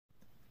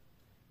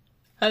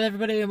Hello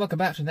everybody and welcome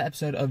back to another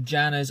episode of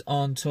Janners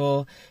on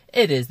Tour.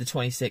 It is the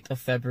 26th of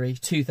February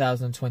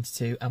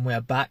 2022 and we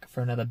are back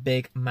for another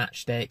big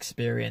match day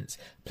experience.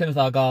 Plymouth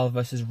Argyle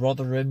versus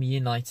Rotherham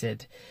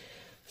United.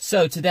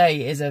 So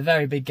today is a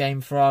very big game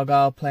for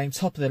Argyle, playing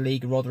top of the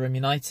league Rotherham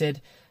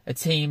United. A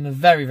team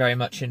very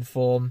much in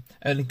form,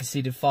 only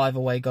conceded 5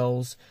 away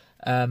goals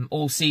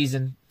all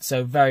season,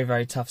 so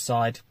very tough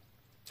side.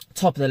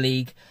 Top of the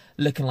league,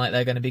 looking like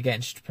they're going to be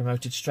getting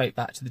promoted straight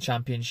back to the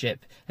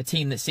Championship. A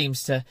team that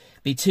seems to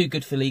be too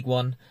good for League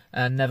One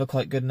and never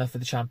quite good enough for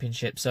the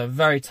Championship. So a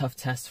very tough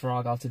test for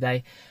Argyle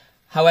today.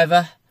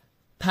 However,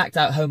 packed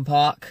out home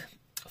park,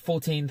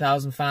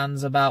 14,000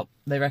 fans about,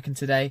 they reckon,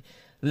 today.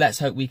 Let's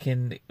hope we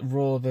can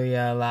roar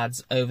the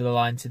lads over the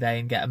line today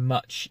and get a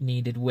much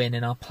needed win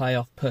in our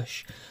playoff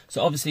push.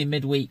 So obviously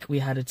midweek we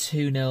had a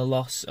 2-0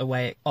 loss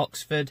away at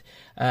Oxford.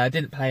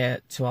 Didn't play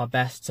it to our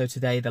best, so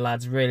today the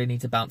lads really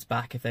need to bounce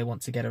back if they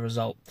want to get a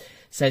result.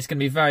 So it's going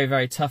to be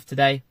very tough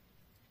today,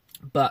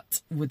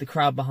 but with the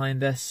crowd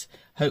behind us,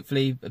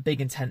 hopefully a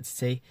big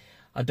intensity,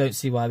 I don't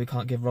see why we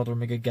can't give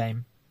Rotherham a good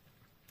game.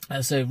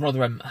 So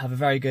Rotherham have a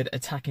very good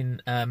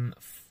attacking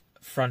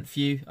front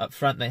view. Up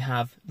front they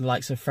have the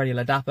likes of Freddie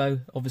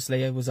Ladapo,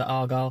 obviously was at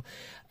Argyle.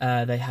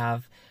 They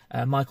have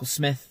Michael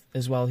Smith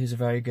as well, who's a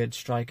very good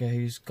striker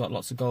who's got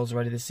lots of goals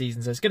already this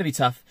season, so it's going to be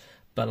tough,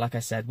 but like I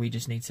said, we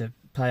just need to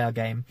play our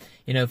game.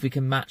 You know, if we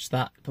can match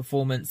that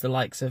performance the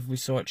likes of we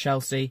saw at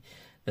Chelsea,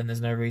 then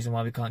there's no reason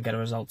why we can't get a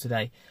result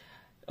today.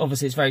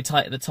 Obviously it's very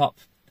tight at the top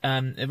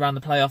around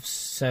the playoffs,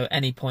 so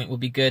any point will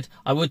be good.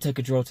 I would take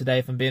a draw today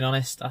if I'm being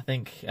honest. I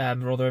think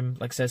Rotherham,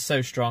 like I said, is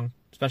so strong,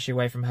 especially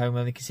away from home,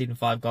 only conceding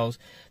 5 goals,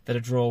 that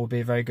a draw would be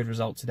a very good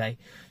result today.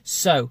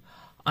 So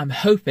I'm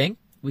hoping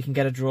we can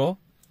get a draw,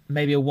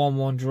 maybe a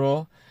 1-1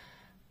 draw,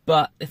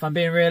 but if I'm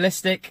being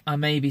realistic, I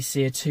maybe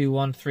see a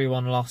 2-1,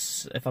 3-1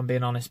 loss, if I'm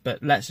being honest,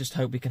 but let's just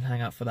hope we can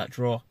hang out for that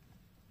draw.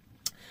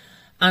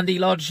 Andy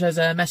Lodge has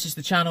messaged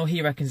the channel.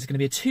 He reckons it's going to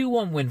be a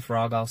 2-1 win for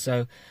Argyle,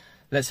 so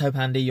let's hope,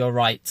 Andy, you're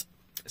right.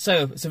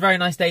 So it's a very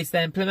nice day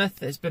today in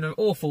Plymouth. It's been an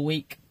awful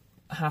week.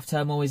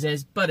 Half-term always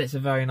is, but it's a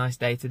very nice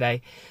day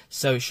today,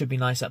 so it should be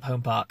nice up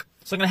home park.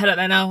 So I'm going to head up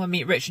there now and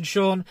meet Rich and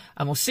Sean,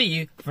 and we'll see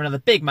you for another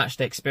big match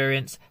day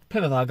experience.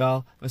 Plymouth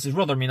Argyle versus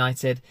Rotherham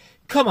United.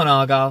 Come on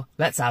Argyle,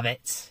 let's have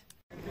it.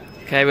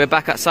 Okay, we're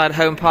back outside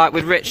home park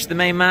with Rich, the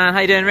main man.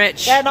 How you doing,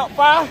 Rich? Yeah, not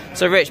bad.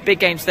 So Rich, big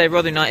game today,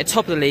 Rotherham United,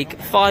 top of the league.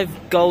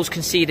 5 goals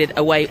conceded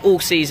away all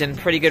season,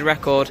 pretty good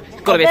record.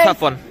 Got to be a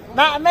tough one.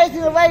 That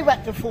amazing away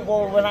record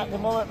football win at the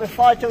moment with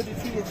 5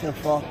 defeated so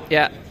far.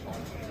 Yeah.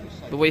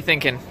 But what are you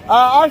thinking?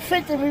 I'm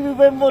thinking we will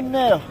win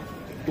 1-0.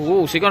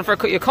 Ooh, so you're going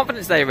for your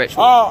confidence there, Rich?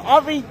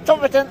 I've been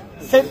confident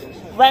since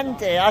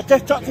Wednesday. I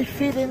just got this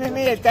feeling in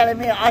here telling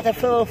me I had to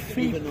throw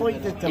 3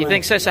 points into You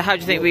think so? So how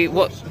do you think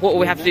what will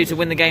we have to do to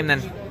win the game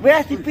then? We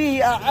have to be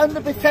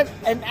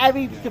 100% in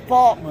every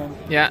department.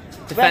 Yeah,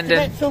 defending. We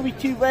have to make sure we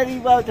do very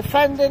well,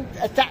 defending,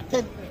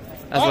 attacking.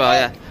 As well,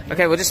 yeah.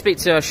 Okay, we'll just speak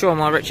to Sean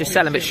while Rich is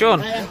selling. But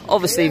Sean,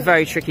 obviously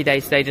very tricky day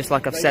today, just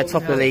like I've said,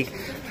 top of the league.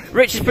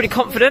 Rich is pretty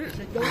confident.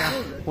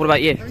 What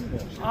about you?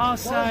 I'll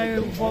say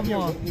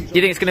 1-1. You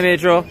think it's going to be a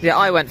draw? Yeah,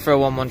 I went for a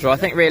 1-1 draw. I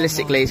think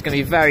realistically it's going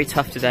to be very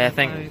tough today. I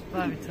think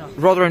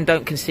Rotherham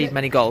don't concede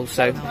many goals,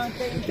 so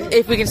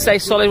if we can stay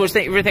solid, we'll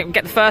think we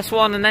get the first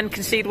one and then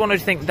concede one, or do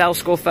you think they'll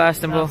score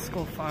first and we'll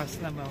score first,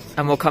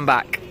 then we'll come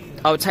back?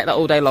 I would take that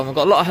all day long. We've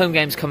got a lot of home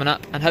games coming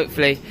up, and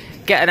hopefully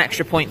get an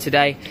extra point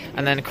today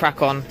and then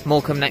crack on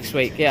Morecambe next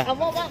week. Yeah. And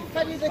what about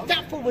Freddie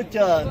Ladapo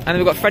return? And then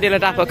we've got Freddie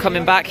Ladapo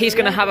coming back. He's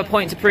going to have a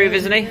point to prove,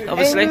 isn't he?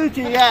 Obviously.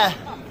 Yeah.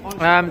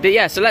 But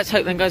yeah, so let's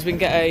hope then, guys, we can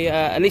get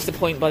at least a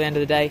point by the end of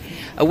the day.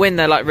 A win,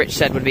 though, like Rich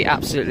said, would be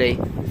absolutely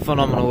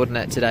phenomenal, wouldn't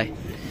it, today?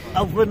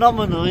 Oh,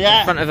 phenomenal, yeah.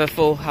 In front of a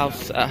full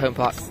house at home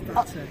park.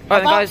 Right,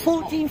 then, guys.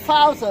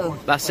 14,000.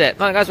 That's it.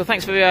 Right, guys, well,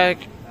 thanks for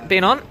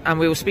being on, and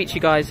we will speak to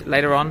you guys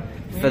later on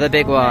for the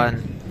big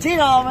one. Team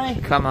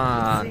Army. Come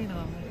on.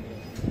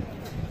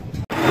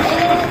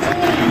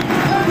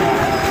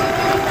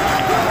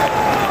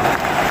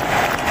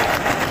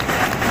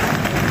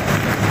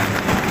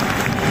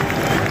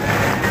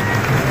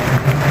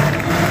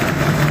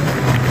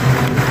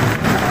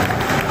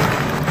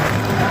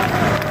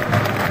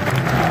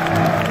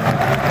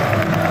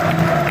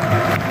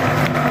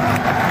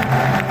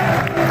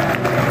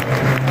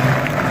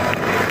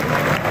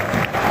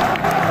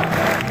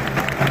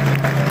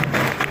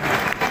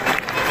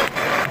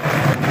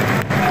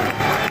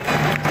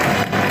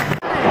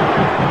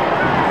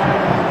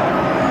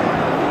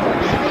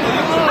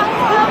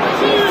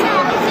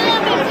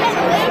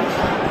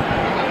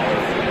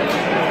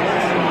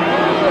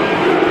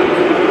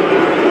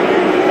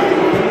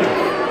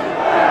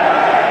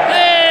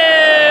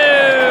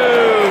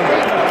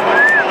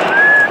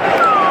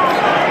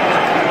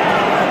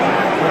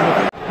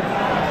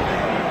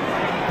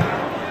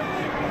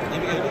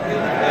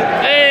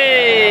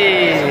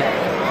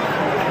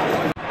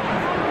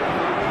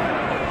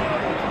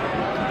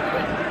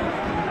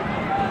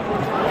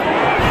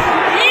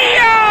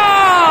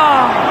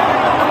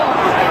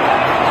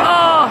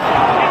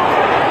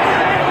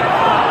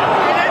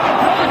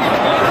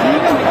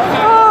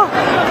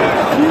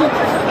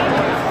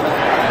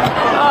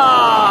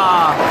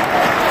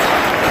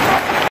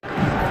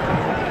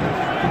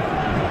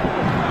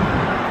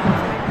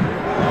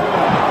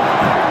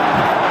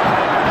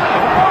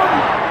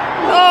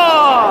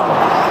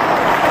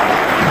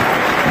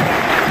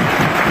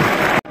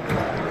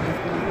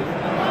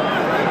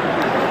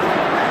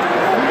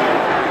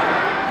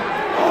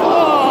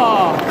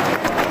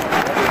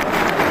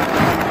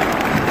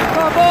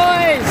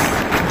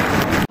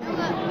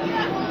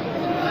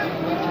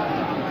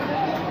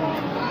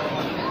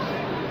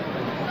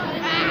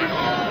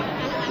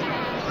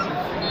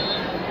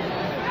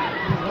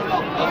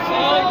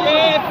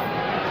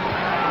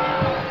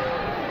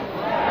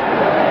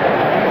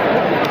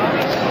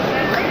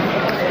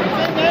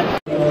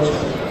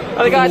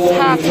 Well, guys, it's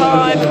half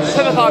time.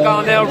 Plymouth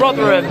Argyle 0,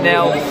 Rotherham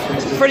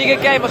 0. Pretty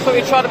good game. I thought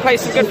we tried to play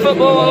some good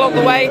football along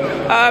the way.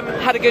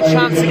 Had a good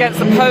chance against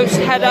the post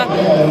header,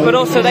 but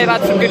also they've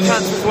had some good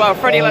chances as well.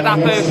 Freddie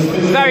Ladapo,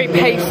 very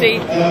pacey.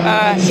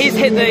 He's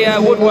hit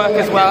the woodwork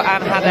as well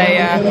and had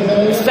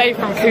a save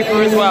from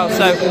Cooper as well.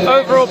 So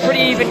overall,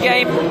 pretty even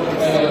game.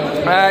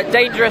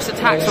 Dangerous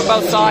attacks from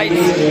both sides.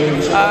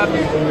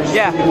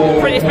 Yeah,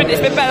 it's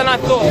been better than I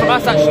thought from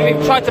us actually.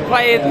 We've tried to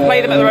play them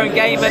at their own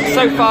game, and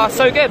so far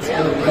so good.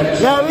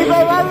 Yeah, we've been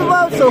very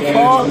well so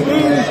far. We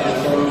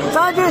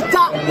tried to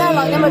attack them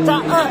like them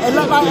attack us. It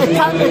looked like a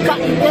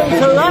counter-attacking game,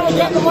 so whoever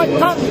get the right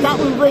touch, that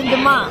will win the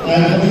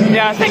match.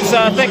 Yeah, I think so.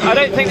 I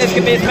don't think there's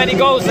going to be as many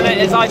goals in it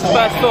as I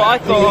first thought. I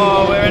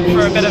thought, oh, we're in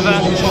for a bit of a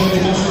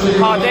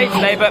hard day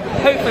today, but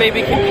hopefully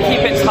we can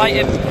keep it tight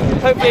and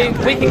hopefully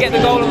we can get the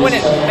goal and win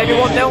it. Maybe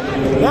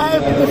 1-0. Yeah,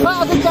 if that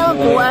was a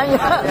gamble,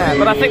 yeah,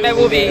 but I think there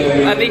will be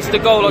at least a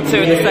goal or two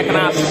in the second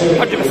half,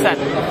 100%.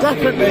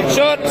 Definitely.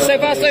 Sean, so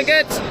far so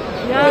good?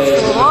 Yeah,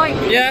 it's alright.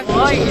 Yeah?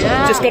 Right,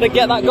 yeah. Just got to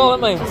get that goal,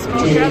 haven't we?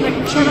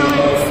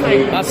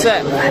 That's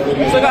it.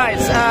 So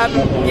guys,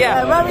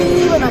 yeah. Very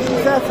even, I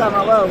should say, Sam.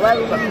 Well,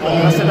 very even.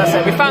 That's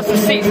it. We found some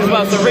seats as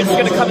well, so Rich is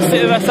going to come and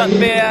sit with us at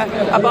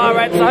the bar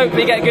end, so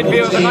hopefully get a good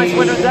view of a nice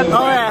winner.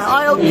 Oh yeah,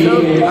 I hope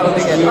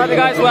so. Right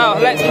guys, well,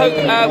 let's hope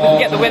we can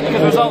get the win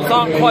because the results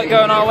aren't quite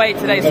going our way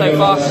today so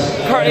far.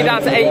 Currently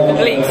down to 8th in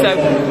the league, so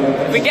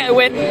if we get a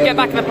win, get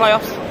back in the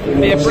playoffs,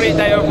 it'll be a brilliant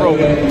day overall.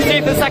 See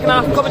you for the second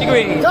half. Comedy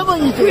Green.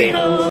 Comedy Green.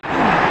 1-0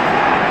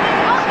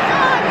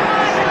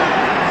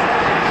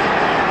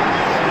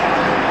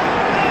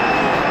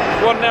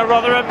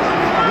 Rotherham.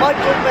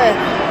 Michael Smith.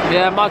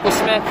 Yeah, Michael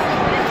Smith.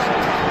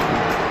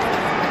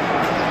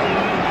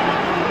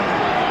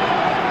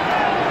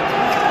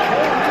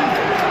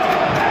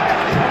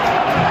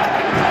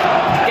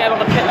 Get him on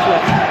the pitch,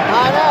 look. I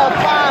know,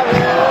 fire.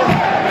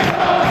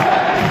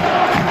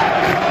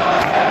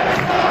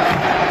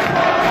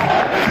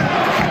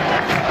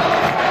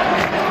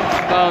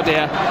 Oh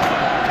dear.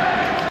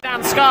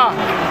 Dan Scar.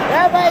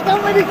 Yeah, but I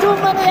don't really do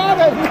many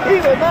headers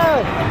either,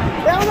 no.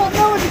 They don't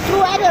know what to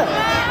do headers.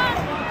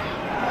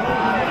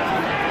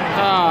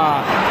 Ah.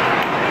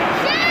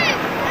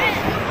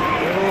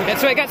 Get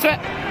to it, get to it.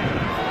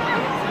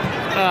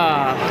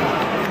 Ah.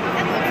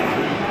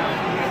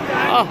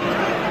 Oh.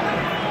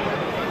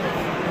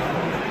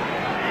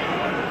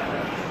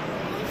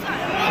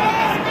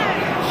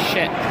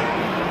 Shit.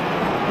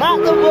 Not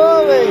to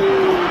worry.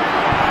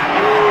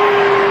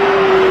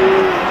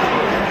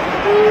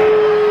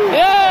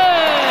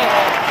 Yeah!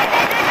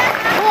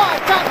 What a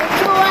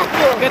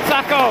tackle, Good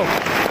tackle.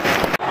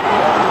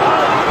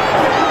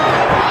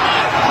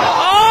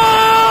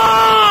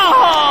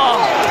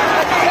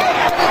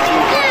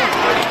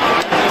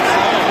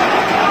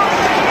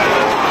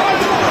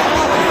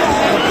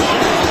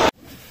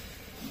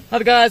 Hi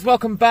guys,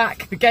 welcome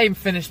back. The game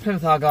finished,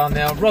 Plymouth Argyle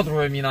 0,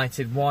 Rotherham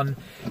United 1.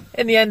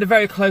 In the end, a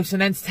very close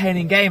and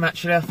entertaining game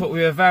actually. I thought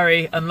we were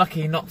very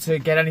unlucky not to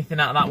get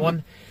anything out of that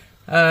one.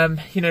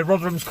 You know,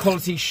 Rotherham's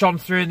quality shone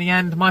through in the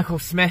end. Michael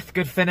Smith,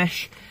 good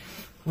finish.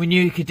 We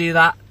knew he could do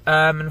that,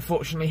 and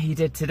unfortunately he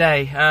did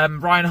today.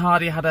 Ryan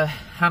Hardy had a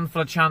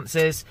handful of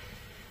chances.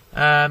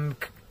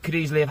 Could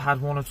easily have had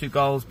 1 or 2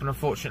 goals, but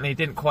unfortunately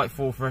didn't quite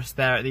fall for us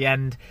there at the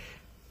end.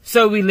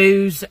 So we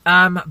lose,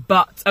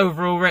 but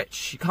overall,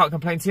 Rich, you can't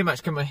complain too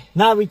much, can we?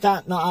 No, we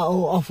don't, not at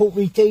all. I thought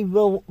we did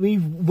well, we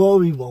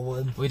worried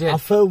one. We did. I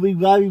feel we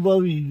very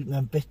worried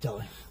them bit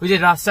time. We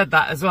did, I said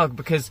that as well,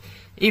 because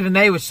even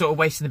they were sort of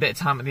wasting a bit of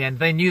time at the end.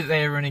 They knew that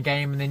they were in a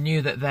game, and they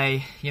knew that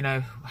they, you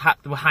know,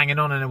 were hanging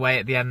on in a way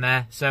at the end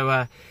there. So,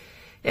 yeah,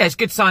 it's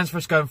good signs for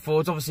us going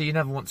forwards. Obviously, you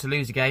never want to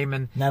lose a game,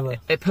 and never.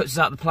 It puts us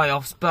out the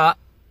playoffs, but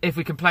if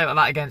we can play like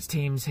that against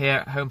teams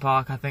here at Home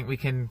Park, I think we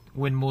can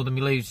win more than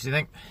we lose, do you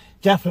think?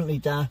 Definitely,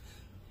 Dan.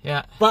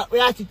 Yeah. But we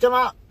had to come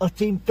out a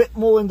team a bit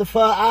more in the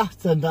first half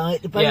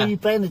tonight.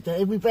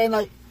 Everybody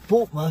like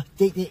Portsmouth,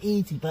 take it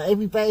easy. But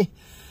everybody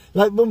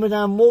like Rotherham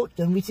and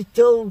Morton, we should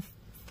still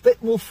a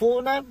bit more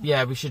for them.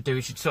 Yeah, we should do.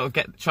 We should sort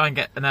of try and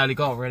get an early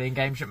goal really in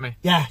game, shouldn't we?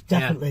 Yeah,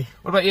 definitely. Yeah.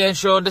 What about you and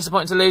Sean?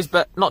 Disappointing to lose,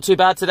 but not too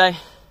bad today.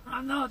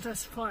 I'm not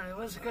disappointed. It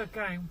was a good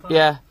game. But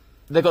yeah,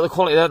 they've got the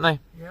quality, don't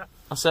they? Yeah.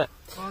 That's it.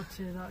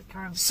 That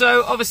counts.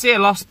 So obviously a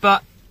loss,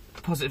 but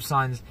positive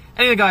signs.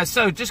 Anyway guys,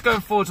 so just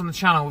going forwards on the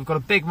channel, we've got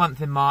a big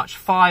month in March,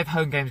 5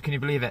 home games, can you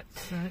believe it?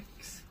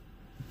 6.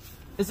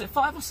 Is it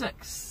 5 or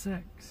 6?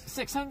 6.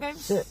 6 home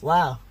games? 6,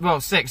 wow. Well,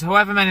 6,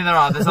 however many there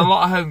are. There's a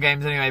lot of home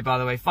games anyway, by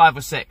the way, 5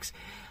 or 6.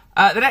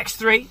 The next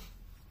 3,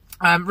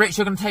 Rich,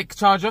 you're going to take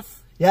charge of.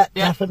 Yeah,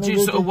 definitely. Due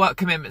to sort of work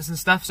commitments and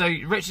stuff. So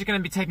Rich is going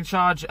to be taking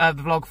charge of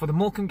the vlog for the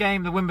Morecambe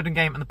game, the Wimbledon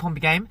game and the Pompey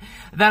game.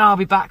 Then I'll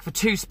be back for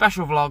 2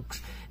 special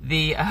vlogs.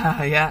 The,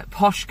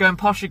 going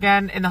posh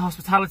again in the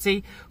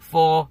hospitality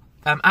for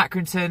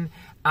Accrington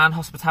and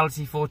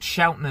hospitality for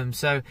Cheltenham.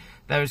 So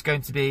there is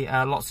going to be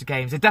lots of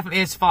games. It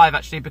definitely is 5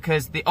 actually,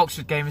 because the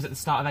Oxford game is at the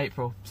start of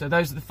April. So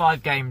those are the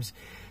 5 games.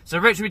 So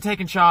Rich will be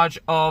taking charge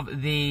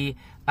of the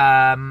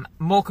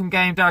Morecambe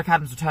game, Derek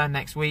Adams return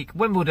next week,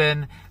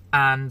 Wimbledon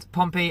and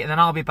Pompey, and then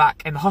I'll be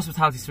back in the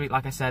hospitality suite,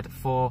 like I said,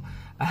 for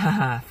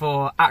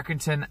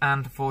Accrington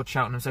and for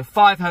Cheltenham. So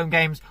 5 home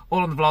games, all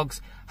on the vlogs.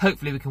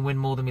 Hopefully we can win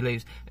more than we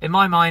lose. In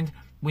my mind,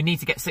 we need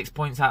to get 6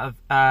 points out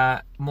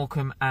of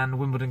Morecambe and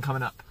Wimbledon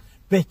coming up.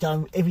 But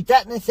if we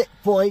get the 6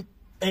 point,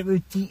 it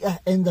would keep us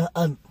in the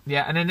hunt.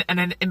 Yeah, and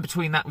then in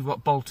between that, we've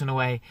got Bolton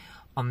away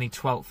on the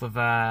 12th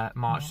of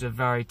March. It's a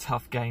very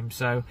tough game.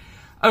 So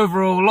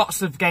overall,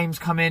 lots of games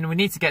come in. We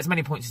need to get as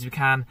many points as we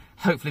can.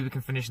 Hopefully we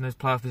can finish in those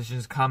playoff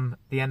positions come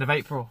the end of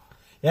April.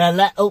 Yeah,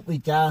 let's hope we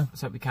can.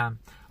 Let's hope we can.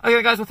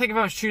 Okay, guys, well, thank you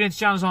very much for tuning in to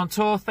Janners on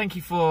Tour. Thank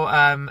you for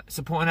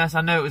supporting us.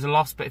 I know it was a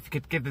loss, but if you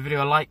could give the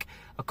video a like,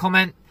 a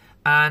comment,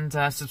 and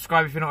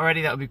subscribe if you're not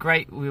already, that would be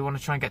great. We want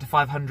to try and get to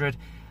 500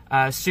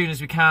 as soon as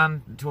we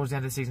can towards the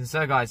end of the season.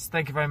 So, guys,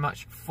 thank you very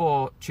much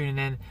for tuning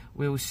in.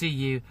 We will see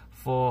you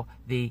for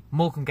the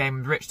Morecambe game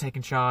with Rich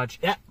taking charge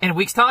in a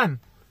week's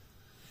time.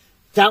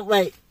 Can't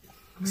wait.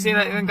 See you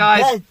later then,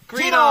 guys. Yeah,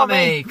 Green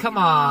Army, come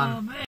on.